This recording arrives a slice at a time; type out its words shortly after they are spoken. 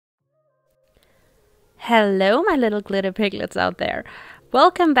Hello my little glitter piglets out there.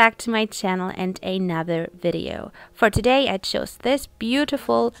 Welcome back to my channel and another video. For today I chose this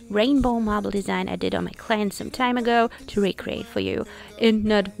beautiful rainbow marble design I did on my client some time ago to recreate for you in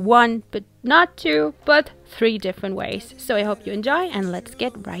not one, but not two, but three different ways. So I hope you enjoy and let's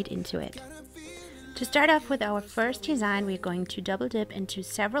get right into it. To start off with our first design, we're going to double dip into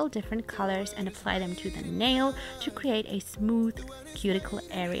several different colors and apply them to the nail to create a smooth cuticle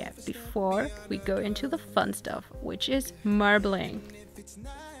area before we go into the fun stuff, which is marbling.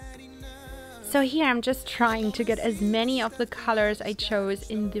 So here I'm just trying to get as many of the colors I chose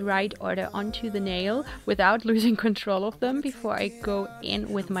in the right order onto the nail without losing control of them before I go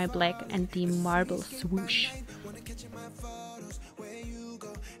in with my black and the marble swoosh.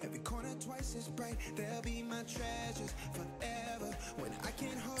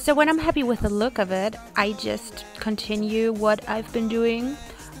 So when I'm happy with the look of it, I just continue what I've been doing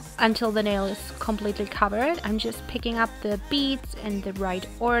until the nail is completely covered. I'm just picking up the beads in the right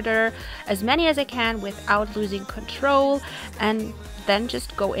order, as many as I can without losing control, and then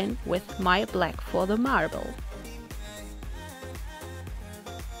just go in with my black for the marble.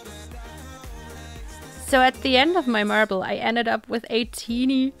 So at the end of my marble, I ended up with a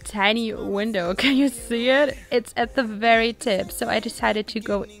teeny tiny window. Can you see it? It's at the very tip. So I decided to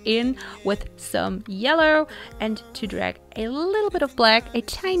go in with some yellow and to drag a little bit of black, a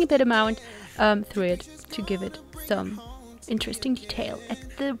tiny bit amount through it to give it some interesting detail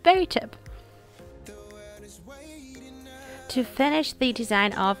at the very tip. To finish the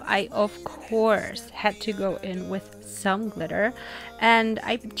design off, I of course had to go in with some glitter, and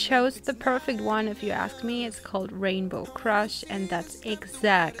I chose the perfect one if you ask me. It's called Rainbow Crush, and that's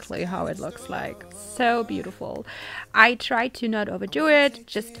exactly how it looks like. So beautiful. I tried to not overdo it,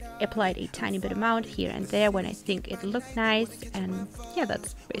 just applied a tiny bit amount here and there when I think it looked nice, and yeah,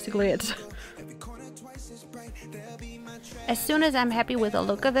 that's basically it. As soon as I'm happy with the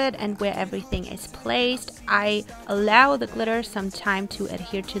look of it and where everything is placed, I allow the glitter some time to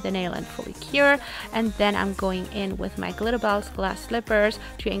adhere to the nail and fully cure, and then I'm going in with my glitter balls glass slippers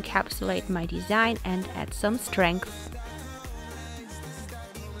to encapsulate my design and add some strength.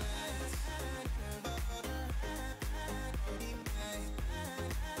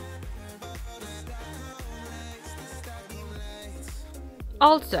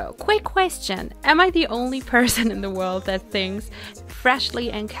 Also, quick question, am I the only person in the world that thinks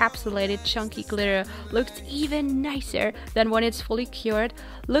freshly encapsulated chunky glitter looks even nicer than when it's fully cured?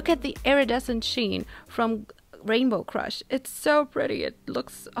 Look at the iridescent sheen from Rainbow Crush. It's so pretty. It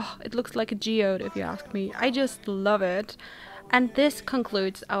looks like a geode if you ask me. I just love it. And this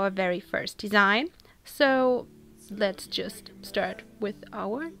concludes our very first design. So let's just start with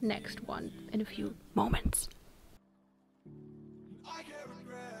our next one in a few moments.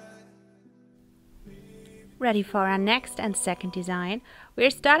 Ready for our next and second design. We're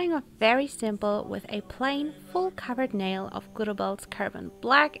starting off very simple with a plain full covered nail of GlitterPiglets Carbon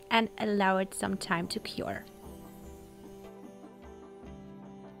Black and allow it some time to cure.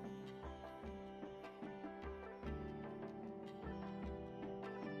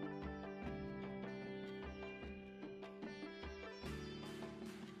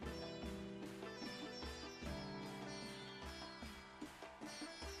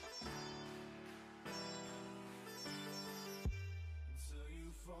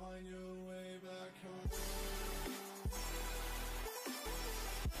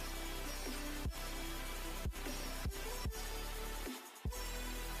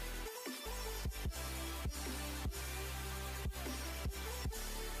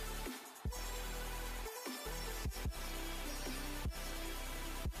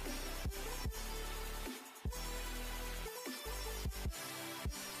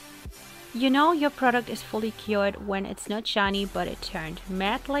 You know your product is fully cured when it's not shiny but it turned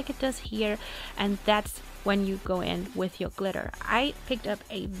matte like it does here, and that's when you go in with your glitter. I picked up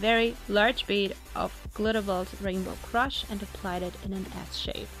a very large bead of GlitterPiglets Rainbow Crush and applied it in an S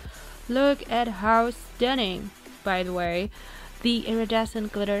shape. Look at how stunning, by the way. The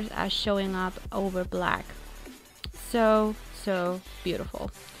iridescent glitters are showing up over black. So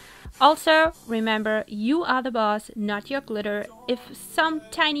beautiful. Also, remember, you are the boss, not your glitter. If some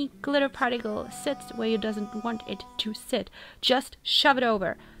tiny glitter particle sits where you doesn't want it to sit, just shove it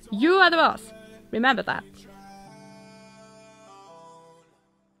over. You are the boss. Remember that.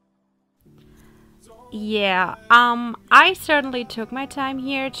 Yeah, I certainly took my time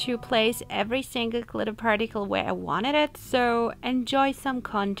here to place every single glitter particle where I wanted it, so enjoy some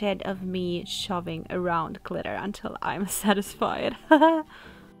content of me shoving around glitter until I'm satisfied.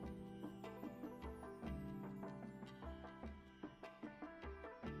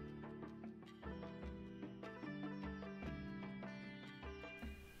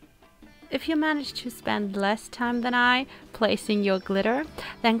 If you managed to spend less time than I placing your glitter,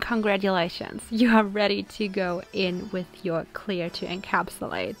 then congratulations, you are ready to go in with your clear to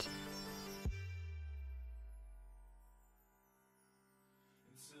encapsulate.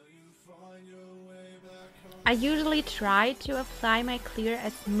 I usually try to apply my clear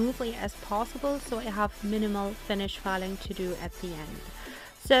as smoothly as possible so I have minimal finish filing to do at the end.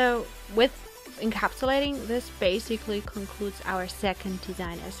 So with encapsulating, this basically concludes our second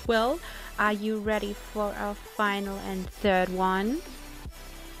design as well. Are you ready for our final and third one?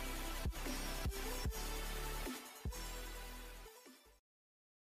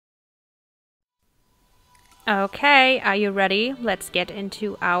 Okay, are you ready? Let's get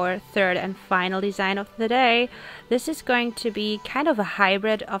into our third and final design of the day. This is going to be kind of a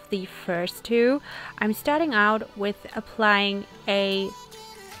hybrid of the first two. I'm starting out with applying a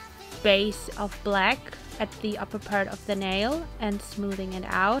base of black at the upper part of the nail and smoothing it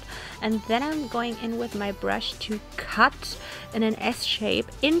out, and then I'm going in with my brush to cut in an S shape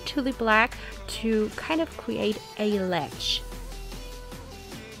into the black to kind of create a ledge.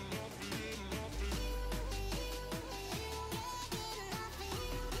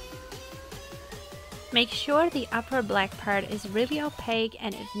 Make sure the upper black part is really opaque,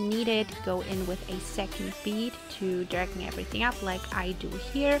 and if needed, go in with a second bead to darken everything up like I do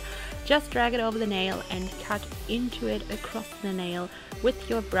here. Just drag it over the nail and cut into it across the nail with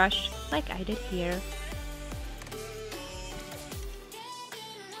your brush like I did here.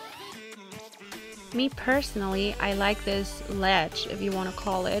 Me personally, I like this ledge, if you want to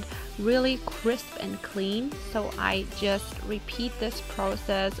call it, really crisp and clean, so I just repeat this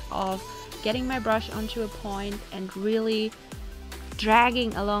process of getting my brush onto a point and really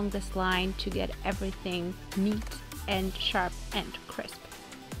dragging along this line to get everything neat and sharp and crisp.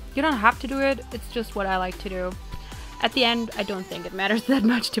 You don't have to do it, it's just what I like to do. At the end, I don't think it matters that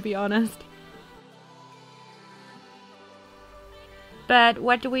much, to be honest. But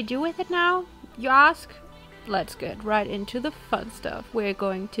what do we do with it now, you ask? Let's get right into the fun stuff. We're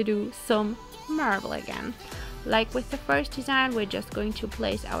going to do some marble again. Like with the first design, we're just going to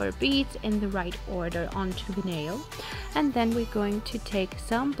place our beads in the right order onto the nail, and then we're going to take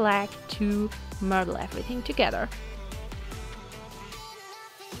some black to marble everything together.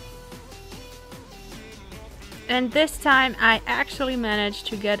 And this time I actually managed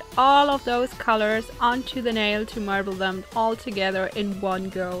to get all of those colors onto the nail to marble them all together in one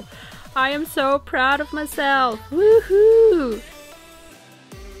go. I am so proud of myself! Woohoo!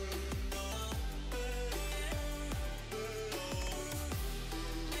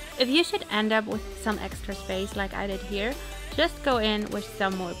 If you should end up with some extra space like I did here, just go in with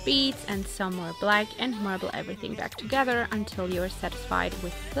some more beads and some more black and marble everything back together until you're satisfied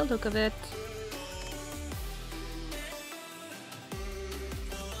with the look of it.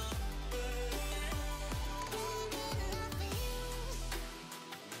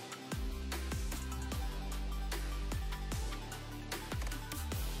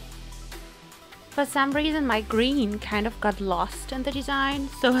 For some reason my green kind of got lost in the design,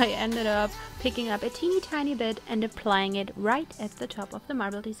 so I ended up picking up a teeny tiny bit and applying it right at the top of the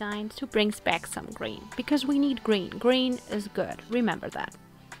marble design to bring back some green. Because we need green. Green is good, remember that.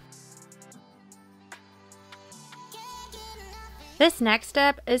 This next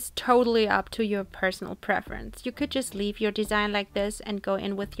step is totally up to your personal preference. You could just leave your design like this and go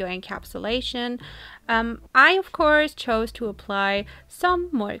in with your encapsulation. I of course chose to apply some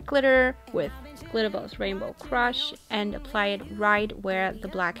more glitter with GlitterPiglets Rainbow Crush and apply it right where the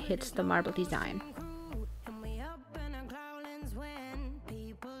black hits the marble design.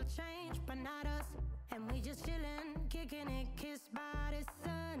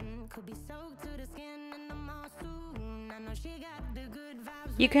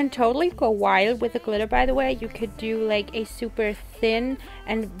 You can totally go wild with the glitter, by the way. You could do like a super thin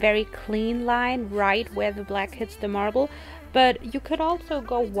and very clean line right where the black hits the marble, but you could also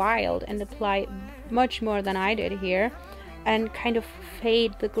go wild and apply much more than I did here and kind of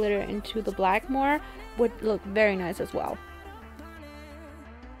fade the glitter into the black more. Would look very nice as well.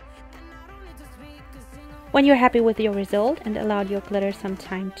 When you're happy with your result and allowed your glitter some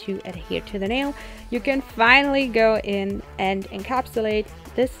time to adhere to the nail, you can finally go in and encapsulate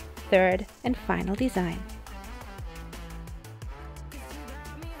this third and final design.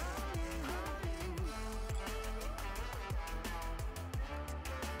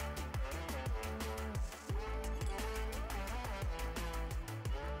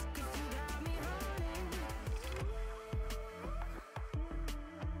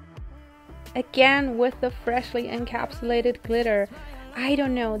 Again with the freshly encapsulated glitter. I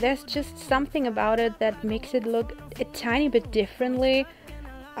don't know, there's just something about it that makes it look a tiny bit differently.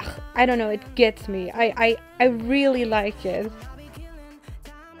 Ugh, I don't know, it gets me. I really like it.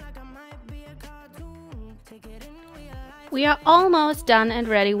 We are almost done and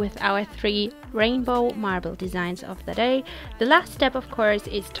ready with our 3 rainbow marble designs of the day. The last step, of course,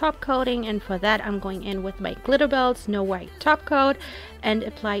 is top coating, and for that I'm going in with my glitter belt Snow White top coat and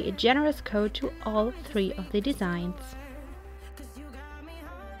apply a generous coat to all 3 of the designs.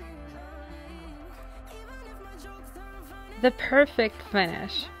 The perfect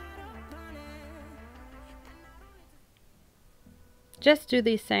finish. Just do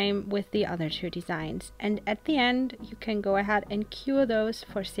the same with the other 2 designs, and at the end you can go ahead and cure those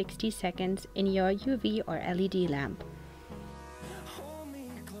for 60 seconds in your UV or LED lamp.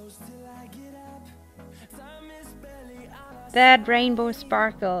 That rainbow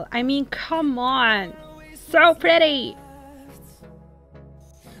sparkle, I mean, come on, so pretty!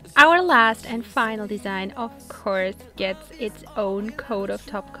 Our last and final design, of course, gets its own coat of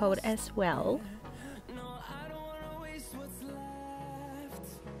top coat as well.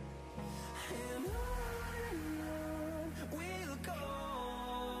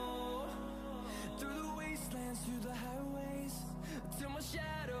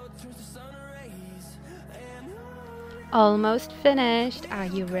 Almost finished. Are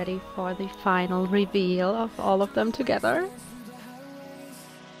you ready for the final reveal of all of them together?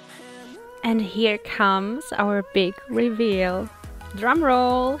 And here comes our big reveal. Drum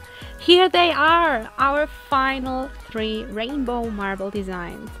roll! Here they are, our final 3 rainbow marble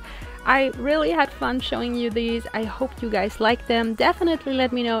designs. I really had fun showing you these. I hope you guys like them. Definitely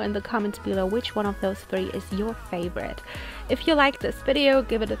let me know in the comments below which one of those 3 is your favorite. If you like this video,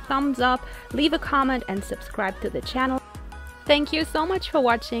 give it a thumbs up, leave a comment and subscribe to the channel. Thank you so much for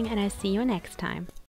watching, and I see you next time.